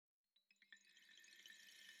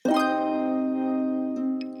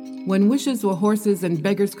When wishes were horses and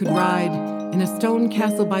beggars could ride, in a stone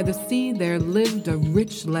castle by the sea there lived a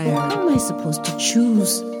rich laird. How am I supposed to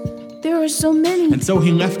choose? There are so many. And so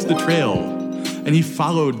he left the trail, and he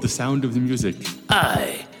followed the sound of the music.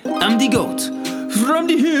 I am the goat from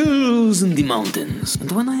the hills and the mountains.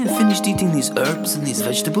 And when I have finished eating these herbs and these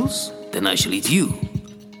vegetables, then I shall eat you,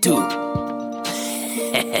 too.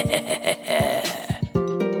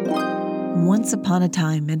 Once upon a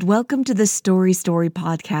time, and welcome to the Story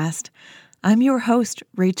podcast. I'm your host,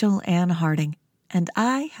 Rachel Ann Harding, and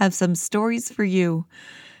I have some stories for you.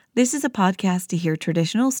 This is a podcast to hear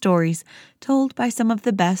traditional stories told by some of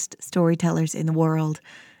the best storytellers in the world.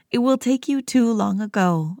 It will take you too long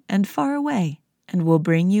ago and far away, and will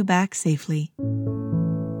bring you back safely.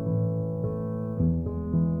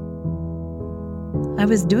 I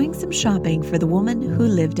was doing some shopping for the woman who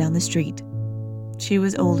lived down the street. She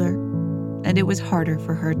was older, and it was harder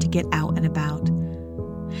for her to get out and about.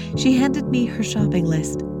 She handed me her shopping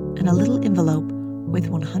list and a little envelope with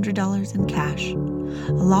 $100 in cash,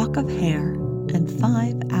 a lock of hair, and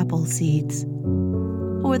 5 apple seeds.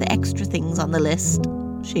 "Or the extra things on the list,"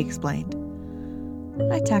 she explained.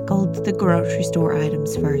 I tackled the grocery store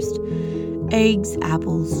items first. Eggs,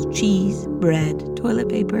 apples, cheese, bread, toilet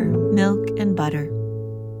paper, milk, and butter.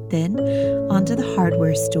 Then onto the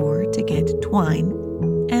hardware store to get twine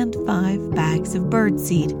and 5 bags of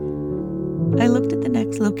birdseed. I looked at the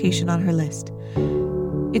next location on her list.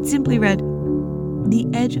 It simply read, "The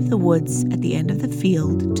edge of the woods at the end of the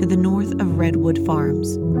field to the north of Redwood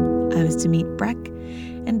Farms." I was to meet Breck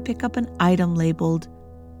and pick up an item labeled,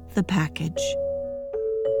 "The Package."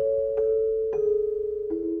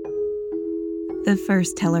 The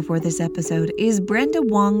first teller for this episode is Brenda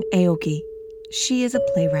Wong Aoki. She is a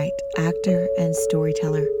playwright, actor, and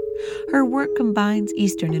storyteller. Her work combines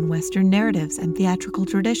Eastern and Western narratives and theatrical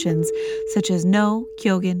traditions such as No,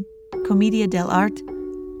 Kyogen, Commedia dell'arte,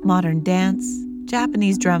 modern dance,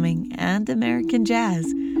 Japanese drumming, and American jazz.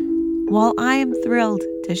 While I am thrilled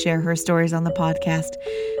to share her stories on the podcast,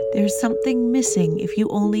 there's something missing if you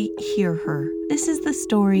only hear her. This is the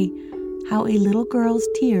story, How a Little Girl's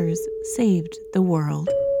Tears Saved the World.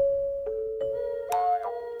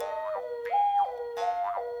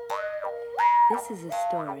 This is a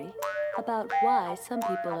story about why some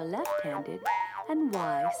people are left-handed and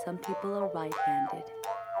why some people are right-handed.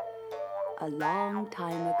 A long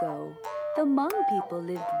time ago, the Hmong people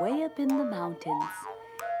lived way up in the mountains.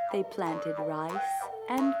 They planted rice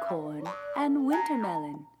and corn and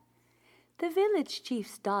wintermelon. The village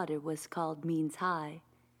chief's daughter was called Means High.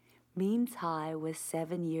 Means High was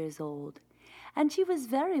 7 years old, and she was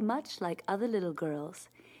very much like other little girls,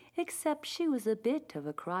 except she was a bit of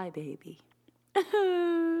a crybaby.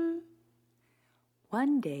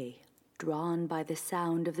 One day, drawn by the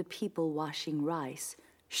sound of the people washing rice,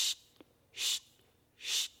 shh, shh,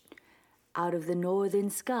 shh, out of the northern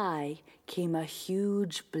sky came a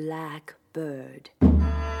huge black bird.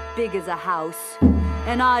 Big as a house,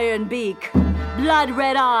 an iron beak,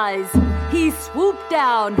 blood-red eyes. He swooped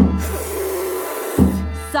down,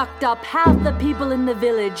 sucked up half the people in the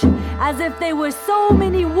village as if they were so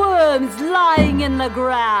many worms lying in the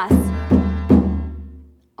grass.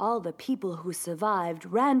 All the people who survived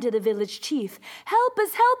ran to the village chief. Help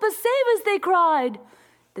us, save us," they cried.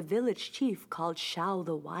 The village chief called Shao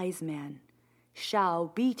the wise man. Shao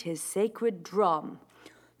beat his sacred drum.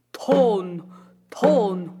 Ton,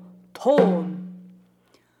 ton, ton.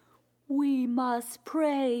 "We must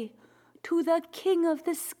pray to the king of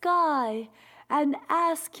the sky and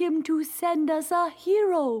ask him to send us a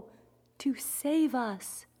hero to save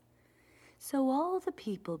us." So all the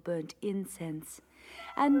people burnt incense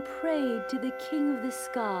and prayed to the king of the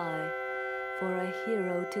sky for a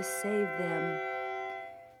hero to save them.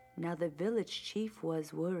 Now the village chief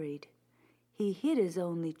was worried. He hid his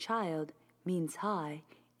only child, Means High,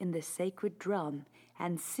 in the sacred drum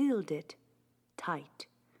and sealed it tight.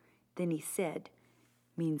 Then he said,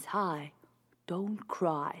 "Means High, don't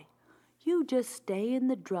cry. You just stay in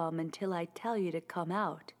the drum until I tell you to come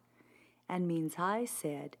out." And Means High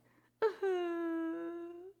said,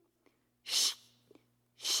 "Shh,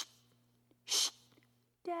 shh, shh."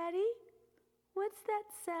 "Daddy, what's that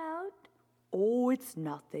sound?" "Oh, it's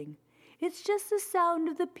nothing. It's just the sound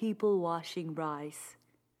of the people washing rice."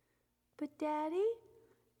 "But Daddy,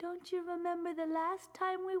 don't you remember the last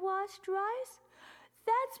time we washed rice?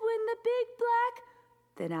 That's when the big black..."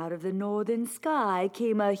 Then out of the northern sky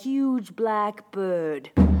came a huge black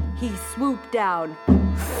bird. He swooped down,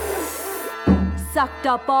 sucked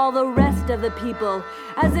up all the rest of the people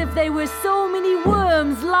as if they were so many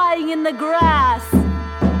worms lying in the grass,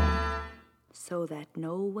 so that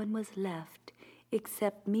no one was left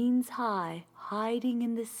except Means High hiding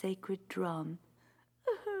in the sacred drum.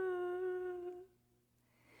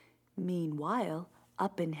 Meanwhile,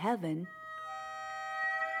 up in heaven,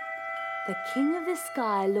 the King of the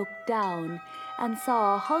Sky looked down and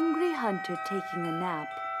saw a hungry hunter taking a nap.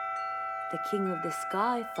 The King of the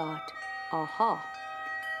Sky thought, "Aha,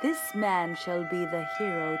 this man shall be the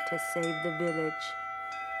hero to save the village."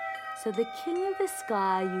 So the King of the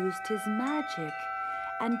Sky used his magic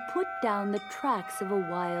and put down the tracks of a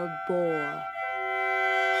wild boar.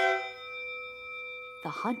 The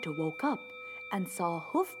hunter woke up and saw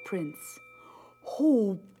hoof prints.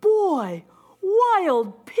 "Oh boy,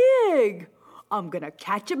 wild pig! I'm gonna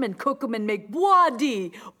catch him and cook him and make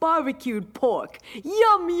boadi, barbecued pork.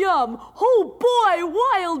 Yum, yum! Oh boy,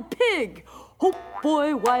 wild pig! Oh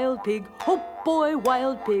boy, wild pig! Oh boy,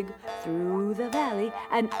 wild pig! Through the valley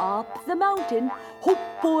and up the mountain. Oh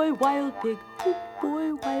boy, wild pig! Oh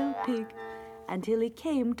boy, wild pig!" Until he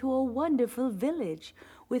came to a wonderful village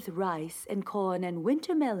with rice and corn and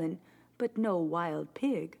winter melon, but no wild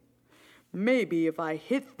pig. "Maybe if I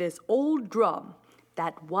hit this old drum,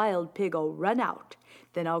 that wild pig'll run out.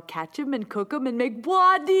 Then I'll catch him and cook him and make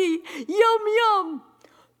boadi. Yum, yum!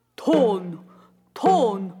 Ton,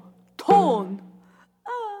 ton, ton!"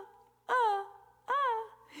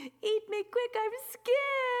 Eat me quick, I'm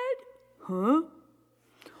scared. "Huh?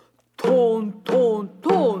 Ton, ton,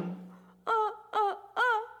 ton!"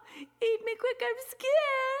 Eat me quick, I'm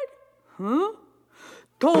scared. "Huh?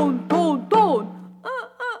 Ton, ton, ton!"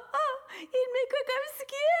 Eat me quick, I'm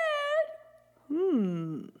scared.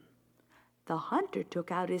 The hunter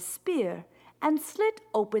took out his spear and slit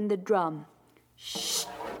open the drum. Shh!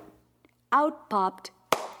 Out popped,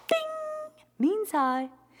 ding, Means High.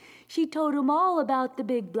 She told him all about the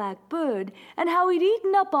big black bird and how he'd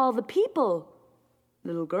eaten up all the people.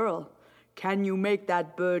 "Little girl, can you make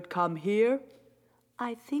that bird come here?"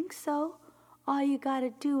 "I think so. All you gotta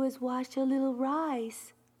do is wash a little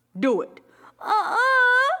rice." "Do it."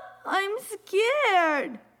 I'm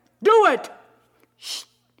scared." "Do it." Shh,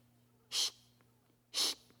 shh,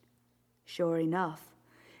 shh. Sure enough,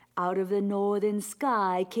 out of the northern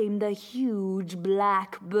sky came the huge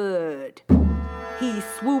black bird. He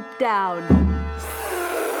swooped down.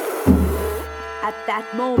 At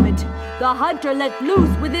that moment, the hunter let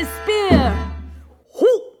loose with his spear.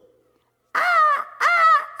 Hoo!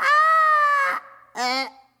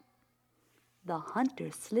 The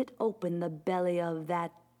hunter slit open the belly of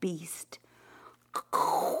that beast.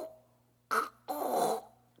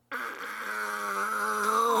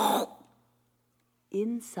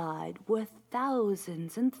 Inside were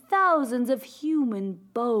thousands and thousands of human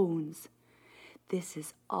bones. This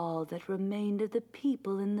is all that remained of the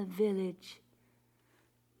people in the village.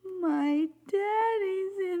 "My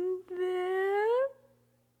daddy's in there."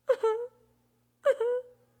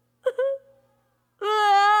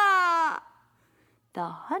 The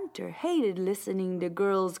hunter hated listening to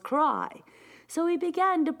girls cry, so he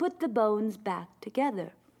began to put the bones back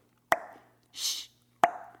together. Shh,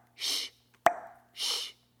 shh,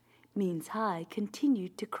 shh. Means High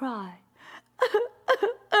continued to cry.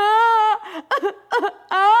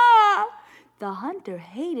 The hunter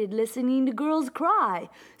hated listening to girls cry,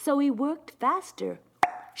 so he worked faster.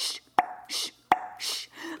 Shh, shh, shh.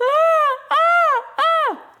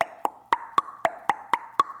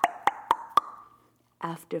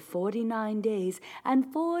 After 49 days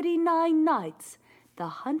and 49 nights, the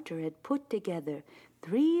hunter had put together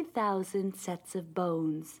 3,000 sets of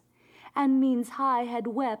bones, and Means High had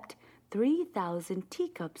wept 3,000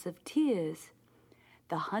 teacups of tears.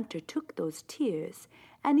 The hunter took those tears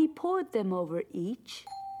and he poured them over each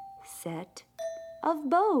set of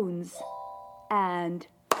bones. And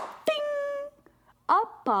ding!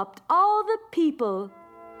 Up popped all the people.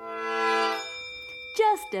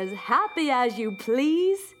 Just as happy as you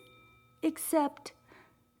please. Except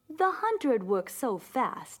the hunter had worked so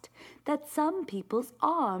fast that some people's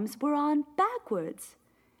arms were on backwards.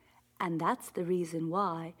 And that's the reason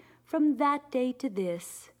why, from that day to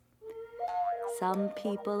this, some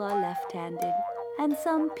people are left-handed and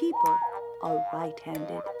some people are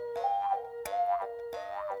right-handed.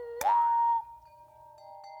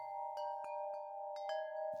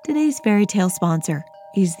 Today's fairy tale sponsor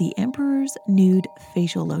is the Emperor's Nude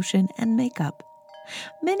Facial Lotion and Makeup.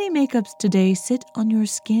 Many makeups today sit on your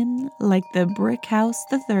skin like the brick house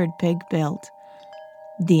the third pig built.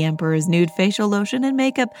 The Emperor's Nude Facial Lotion and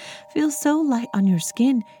Makeup feels so light on your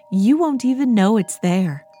skin you won't even know it's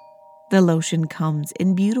there. The lotion comes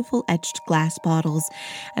in beautiful etched glass bottles,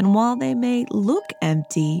 and while they may look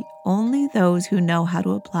empty, only those who know how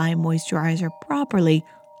to apply moisturizer properly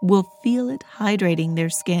will feel it hydrating their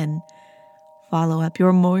skin. follow up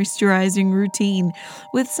your moisturizing routine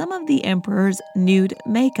with some of the Emperor's nude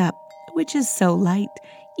makeup, which is so light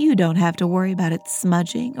you don't have to worry about it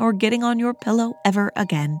smudging or getting on your pillow ever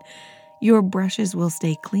again. Your brushes will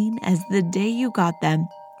stay clean as the day you got them.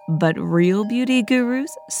 But real beauty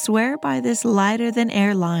gurus swear by this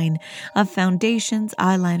lighter-than-air line of foundations,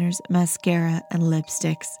 eyeliners, mascara, and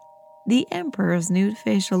lipsticks. The Emperor's nude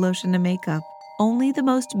facial lotion and makeup. Only the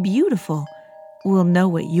most beautiful will know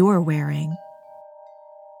what you're wearing.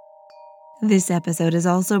 This episode is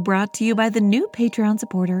also brought to you by the new Patreon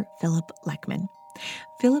supporter, Philip Leckman.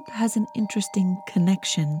 Philip has an interesting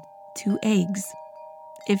connection to eggs.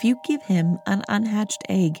 If you give him an unhatched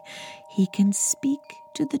egg, he can speak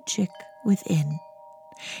to the chick within.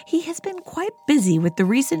 He has been quite busy with the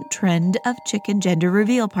recent trend of chicken gender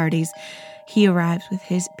reveal parties. He arrives with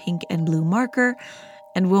his pink and blue marker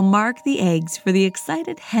and will mark the eggs for the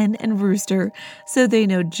excited hen and rooster so they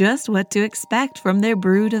know just what to expect from their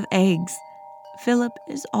brood of eggs. Philip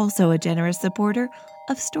is also a generous supporter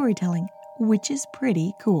of storytelling, which is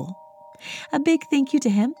pretty cool. A big thank you to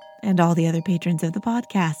him and all the other patrons of the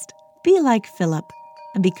podcast. Be like Philip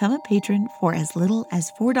and become a patron for as little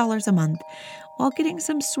as $4 a month while getting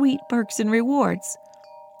some sweet perks and rewards.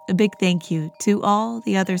 A big thank you to all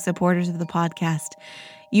the other supporters of the podcast.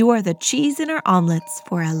 You are the cheese in our omelets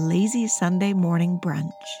for a lazy Sunday morning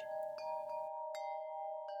brunch.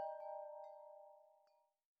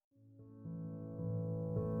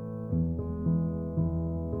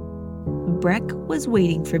 Breck was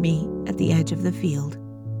waiting for me at the edge of the field.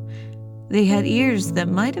 They had ears that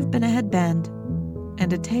might have been a headband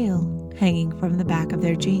and a tail hanging from the back of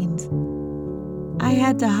their jeans. I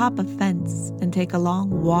had to hop a fence and take a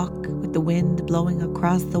long walk with the wind blowing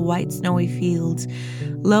across the white snowy fields,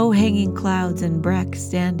 low-hanging clouds, and Breck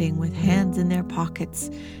standing with hands in their pockets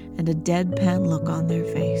and a deadpan look on their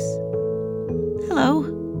face.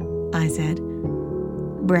 "Hello," I said.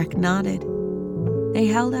 Breck nodded. They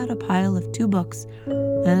held out a pile of 2 books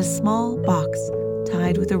and a small box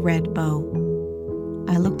tied with a red bow.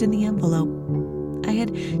 I looked in the envelope. I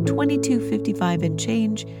had $22.55 in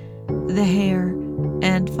change, the hair,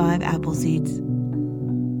 and 5 apple seeds.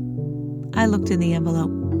 I looked in the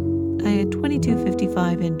envelope. I had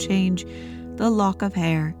 $22.55 in change, the lock of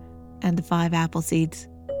hair, and the 5 apple seeds.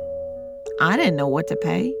 I didn't know what to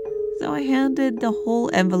pay, so I handed the whole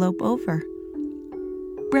envelope over.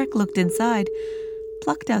 Breck looked inside,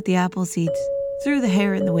 plucked out the apple seeds, threw the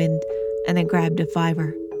hair in the wind, and then grabbed a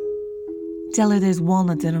 $5. "Tell her there's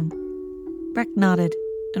walnuts in them." Breck nodded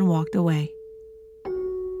and walked away.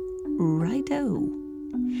 Righto.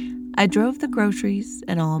 I drove the groceries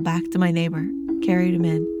and all back to my neighbor, carried them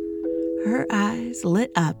in. Her eyes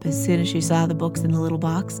lit up as soon as she saw the books in the little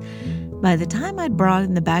box. By the time I'd brought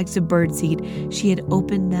in the bags of birdseed, she had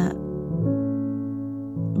opened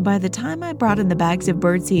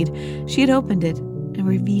it and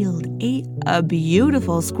revealed a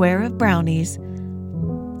beautiful square of brownies.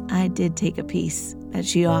 I did take a piece that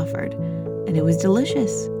she offered, and it was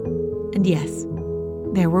delicious. And yes,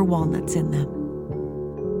 there were walnuts in them.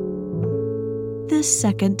 The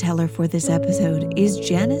second teller for this episode is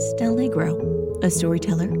Janice Del Negro, a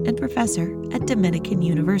storyteller and professor at Dominican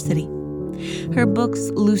University. Her books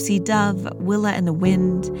Lucy Dove, Willa and the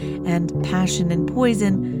Wind, and Passion and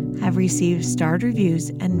Poison have received starred reviews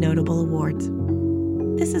and notable awards.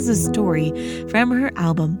 This is a story from her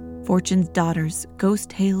album, Fortune's Daughters, Ghost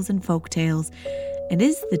Tales and Folk Tales, and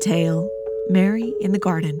is the tale Mary in the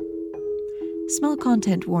Garden. Small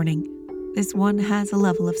content warning. This one has a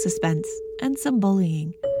level of suspense and some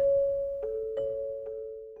bullying.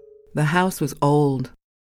 The house was old.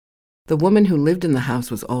 The woman who lived in the house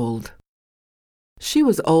was old. She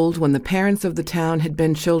was old when the parents of the town had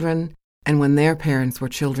been children and when their parents were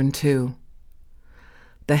children too.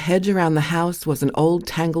 The hedge around the house was an old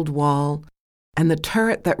tangled wall, and the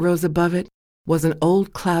turret that rose above it was an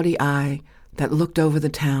old cloudy eye that looked over the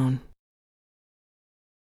town.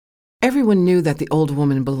 Everyone knew that the old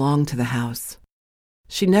woman belonged to the house.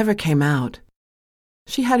 She never came out.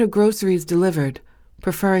 She had her groceries delivered,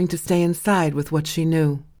 preferring to stay inside with what she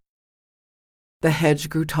knew. The hedge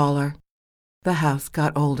grew taller. The house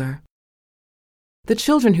got older. The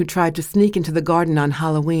children who tried to sneak into the garden on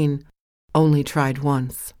Halloween only tried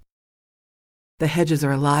once. The hedges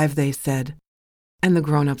are alive, they said, and the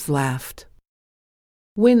grown-ups laughed.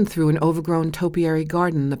 Wind through an overgrown topiary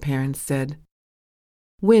garden, the parents said.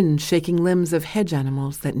 Wind shaking limbs of hedge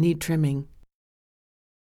animals that need trimming.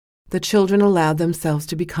 The children allowed themselves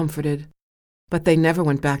to be comforted, but they never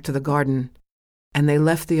went back to the garden, and they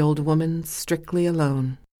left the old woman strictly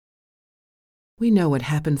alone. We know what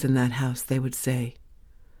happens in that house, they would say.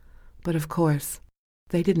 But of course,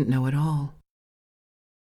 they didn't know it all.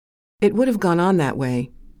 It would have gone on that way,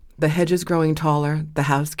 the hedges growing taller, the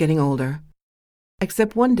house getting older.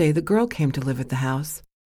 Except one day the girl came to live at the house.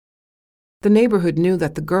 The neighborhood knew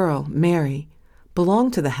that the girl, Mary,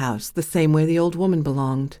 belonged to the house the same way the old woman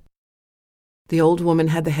belonged. The old woman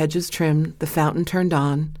had the hedges trimmed, the fountain turned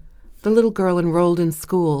on, the little girl enrolled in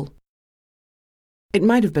school. It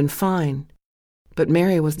might have been fine, but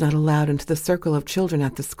Mary was not allowed into the circle of children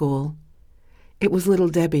at the school. It was little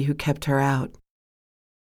Debbie who kept her out.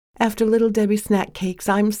 "After little Debbie snack cakes,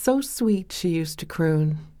 I'm so sweet," she used to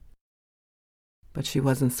croon. But she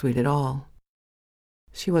wasn't sweet at all.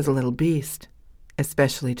 She was a little beast,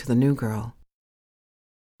 especially to the new girl.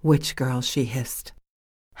 "Which girl?" she hissed.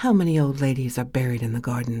 "How many old ladies are buried in the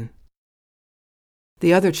garden?"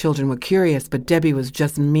 The other children were curious, but Debbie was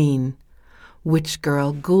just mean. "Witch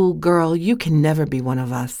girl, ghoul girl, you can never be one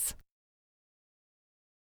of us."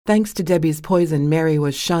 Thanks to Debbie's poison, Mary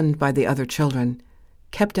was shunned by the other children,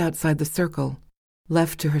 kept outside the circle,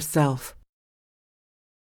 left to herself.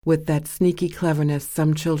 With that sneaky cleverness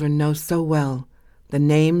some children know so well, the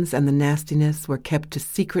names and the nastiness were kept to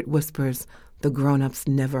secret whispers the grown-ups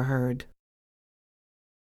never heard.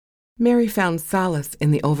 Mary found solace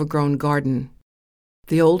in the overgrown garden.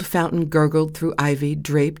 The old fountain gurgled through ivy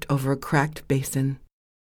draped over a cracked basin.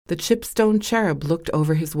 The chipstone cherub looked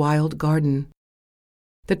over his wild garden.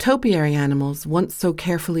 The topiary animals, once so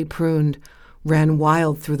carefully pruned, ran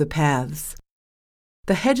wild through the paths.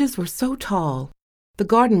 The hedges were so tall, the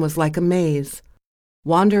garden was like a maze.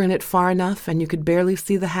 Wander in it far enough and you could barely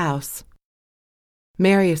see the house.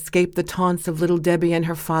 Mary escaped the taunts of little Debbie and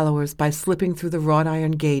her followers by slipping through the wrought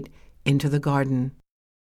iron gate into the garden.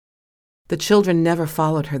 The children never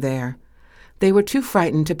followed her there. They were too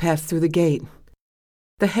frightened to pass through the gate.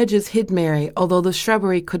 The hedges hid Mary, although the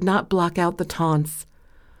shrubbery could not block out the taunts.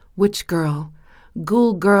 "Witch girl,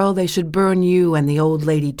 ghoul girl, they should burn you and the old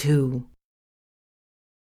lady too."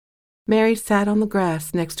 Mary sat on the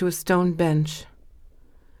grass next to a stone bench.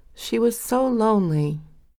 She was so lonely.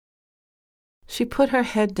 She put her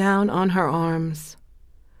head down on her arms.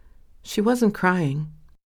 She wasn't crying.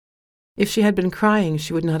 If she had been crying,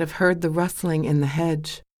 she would not have heard the rustling in the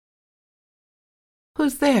hedge.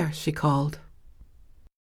 "Who's there?" she called.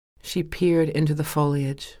 She peered into the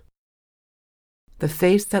foliage. The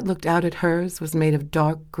face that looked out at hers was made of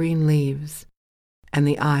dark green leaves, and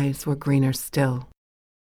the eyes were greener still.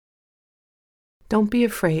 "Don't be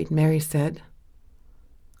afraid," Mary said.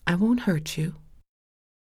 "I won't hurt you."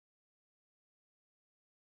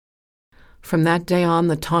 From that day on,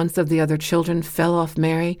 the taunts of the other children fell off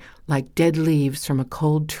Mary like dead leaves from a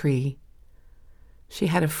cold tree. She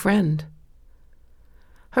had a friend.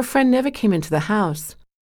 Her friend never came into the house,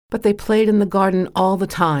 but they played in the garden all the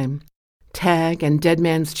time. Tag and dead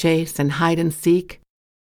man's chase and hide and seek.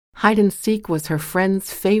 Hide and seek was her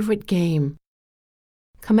friend's favorite game.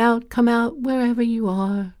 Come out, wherever you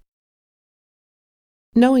are."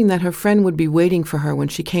 Knowing that her friend would be waiting for her when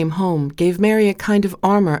she came home gave Mary a kind of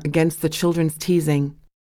armor against the children's teasing.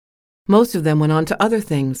 Most of them went on to other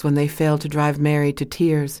things when they failed to drive Mary to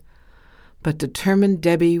tears, but determined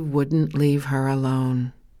Debbie wouldn't leave her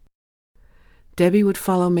alone. Debbie would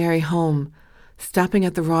follow Mary home, stopping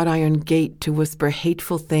at the wrought iron gate to whisper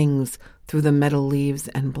hateful things through the metal leaves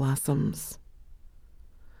and blossoms.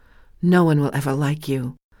 "No one will ever like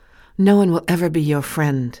you. No one will ever be your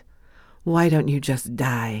friend. Why don't you just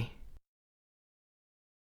die?"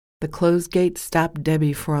 The closed gate stopped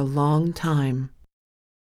Debbie for a long time,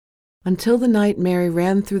 until the night Mary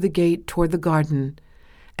ran through the gate toward the garden,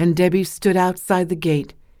 and Debbie stood outside the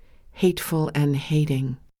gate, hateful and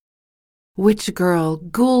hating. "Witch girl,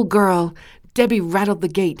 ghoul girl!" Debbie rattled the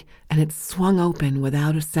gate, and it swung open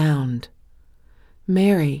without a sound.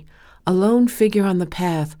 Mary, a lone figure on the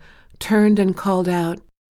path, turned and called out,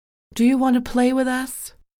 "Do you want to play with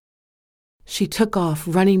us?" She took off,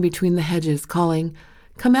 running between the hedges, calling,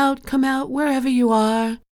 come out, wherever you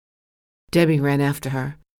are." Debbie ran after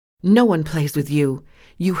her. "No one plays with you.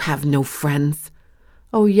 You have no friends."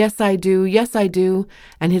 "Oh, yes, I do,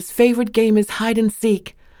 and his favorite game is hide and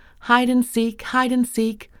seek. Hide and seek, hide and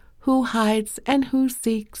seek. Who hides and who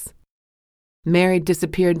seeks?" Mary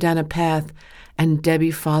disappeared down a path, and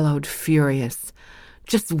Debbie followed, furious.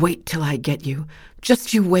 "Just wait till I get you.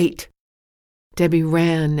 Just you wait." Debbie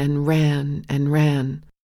ran and ran and ran.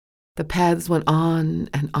 The paths went on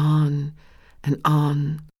and on and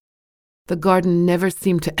on. The garden never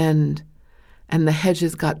seemed to end, and the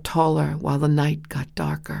hedges got taller while the night got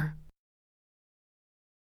darker.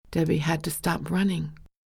 Debbie had to stop running.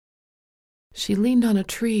 She leaned on a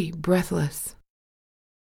tree, breathless.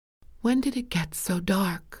 When did it get so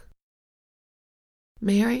dark?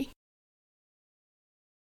 Mary?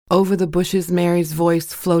 Over the bushes, Mary's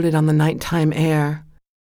voice floated on the nighttime air.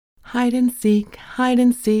 Hide and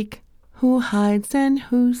seek, who hides and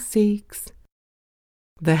who seeks.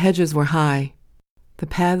 The hedges were high. The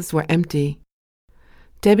paths were empty.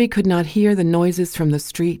 Debbie could not hear the noises from the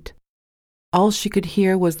street. All she could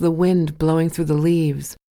hear was the wind blowing through the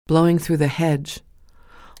leaves, blowing through the hedge.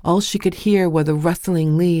 All she could hear were the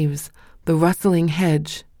rustling leaves, the rustling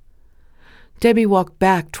hedge. Debbie walked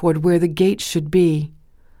back toward where the gate should be.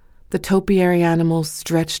 The topiary animals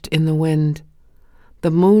stretched in the wind.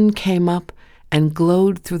 The moon came up and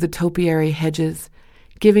glowed through the topiary hedges,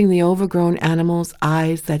 giving the overgrown animals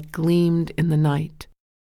eyes that gleamed in the night.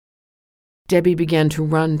 Debbie began to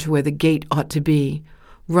run to where the gate ought to be,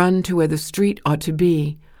 run to where the street ought to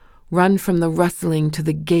be, run from the rustling to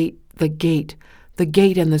the gate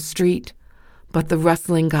and the street. But the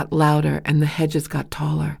rustling got louder and the hedges got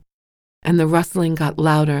taller, and the rustling got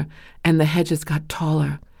louder and the hedges got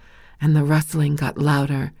taller, and the rustling got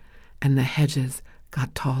louder and the hedges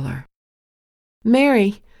got taller.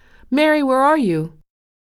 Mary, where are you?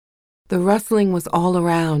 The rustling was all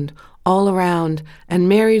around, and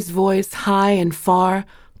Mary's voice, high and far,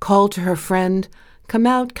 called to her friend, come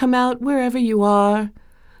out, wherever you are.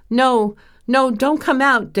 No, don't come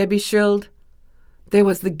out, Debbie shrilled. There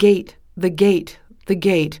was the gate,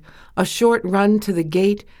 a short run to the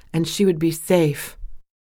gate, and she would be safe.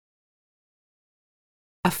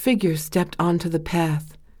 A figure stepped onto the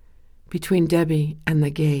path between Debbie and the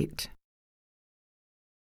gate.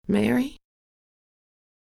 Mary?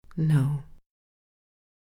 No,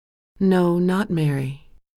 not Mary.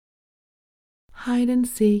 Hide and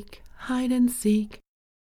seek,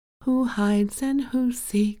 who hides and who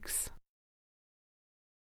seeks.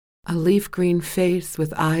 A leaf-green face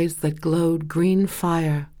with eyes that glowed green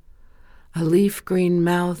fire, a leaf-green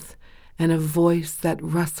mouth and a voice that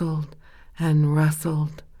rustled and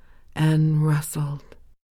rustled and rustled.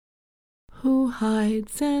 Who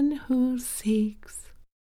hides and who seeks?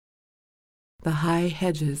 The high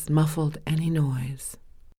hedges muffled any noise.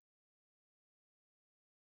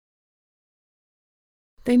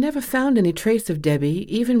 They never found any trace of Debbie,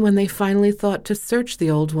 even when they finally thought to search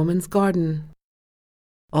the old woman's garden.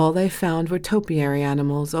 All they found were topiary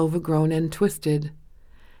animals overgrown and twisted,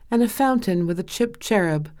 and a fountain with a chipped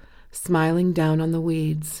cherub smiling down on the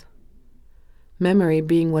weeds. Memory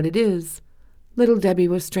being what it is, little Debbie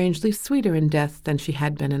was strangely sweeter in death than she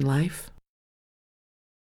had been in life.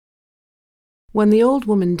 When the old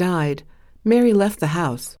woman died, Mary left the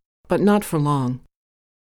house, but not for long.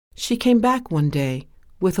 She came back one day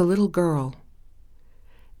with a little girl.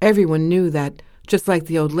 Everyone knew that, just like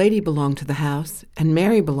the old lady belonged to the house and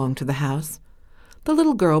Mary belonged to the house, the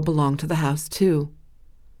little girl belonged to the house too.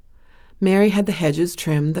 Mary had the hedges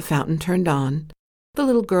trimmed, the fountain turned on, the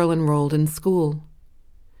little girl enrolled in school.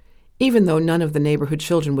 Even though none of the neighborhood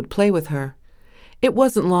children would play with her, it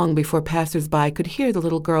wasn't long before passers-by could hear the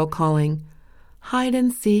little girl calling, hide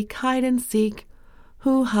and seek,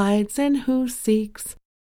 who hides and who seeks,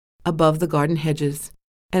 above the garden hedges,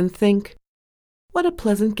 and think, what a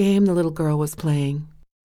pleasant game the little girl was playing.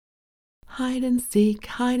 Hide and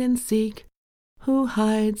seek, who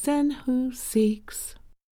hides and who seeks.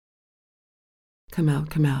 Come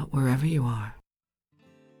out, wherever you are.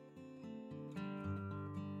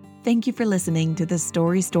 Thank you for listening to the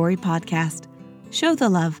Story Story podcast. Show the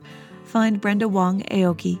love. Find Brenda Wong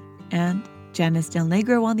Aoki and Janice Del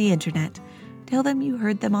Negro on the internet. Tell them you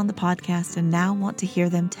heard them on the podcast and now want to hear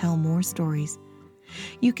them tell more stories.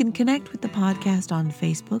 You can connect with the podcast on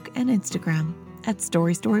Facebook and Instagram at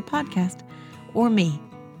Story Story Podcast, or me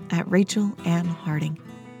at Rachel Ann Harding.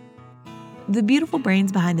 The beautiful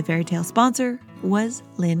brains behind the fairy tale sponsor was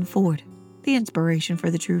Lynn Ford. The inspiration for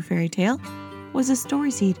the true fairy tale was a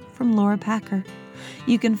story seed from Laura Packer.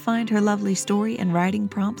 You can find her lovely story and writing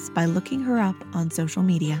prompts by looking her up on social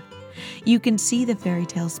media. You can see the fairy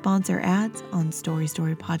tale sponsor ads on Story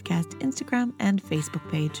Story Podcast Instagram and Facebook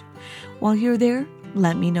page. While you're there,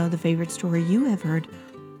 let me know the favorite story you have heard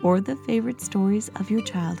or the favorite stories of your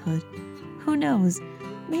childhood. Who knows,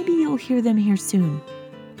 maybe you'll hear them here soon.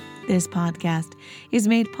 This podcast is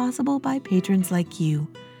made possible by patrons like you.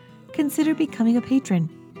 Consider becoming a patron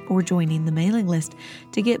or joining the mailing list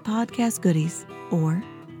to get podcast goodies or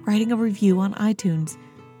writing a review on iTunes.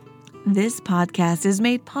 This podcast is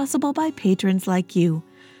made possible by patrons like you.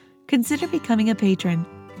 Consider becoming a patron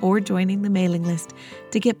or joining the mailing list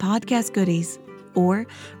to get podcast goodies or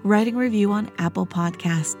writing a review on Apple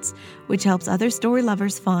Podcasts, which helps other story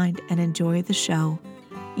lovers find and enjoy the show.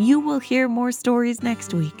 You will hear more stories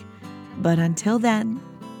next week, but until then,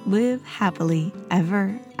 live happily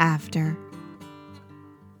ever after.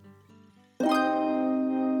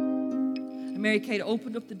 Mary-Kate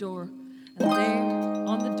opened up the door, and there,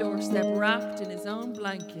 on the doorstep, wrapped in his own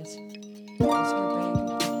blanket, was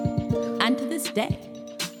her baby. And to this day,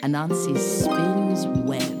 Anansi spins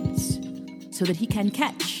webs so that he can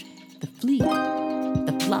catch the flea,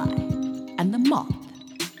 the fly, and the moth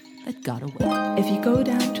that got away. If you go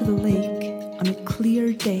down to the lake on a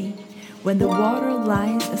clear day, when the water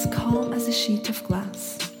lies as calm as a sheet of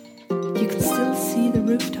glass, you can still see the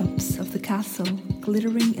rooftops of the castle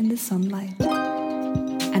glittering in the sunlight.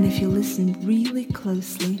 And if you listen really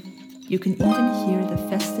closely, you can even hear the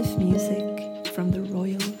festive music from the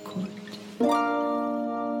royal court.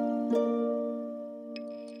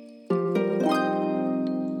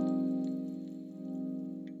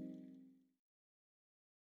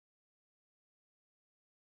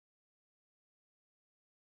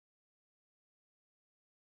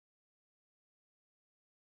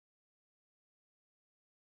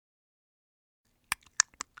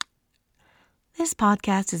 This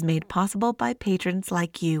podcast is made possible by patrons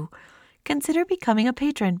like you. Consider becoming a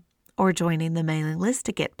patron or joining the mailing list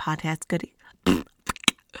to get podcast goodies.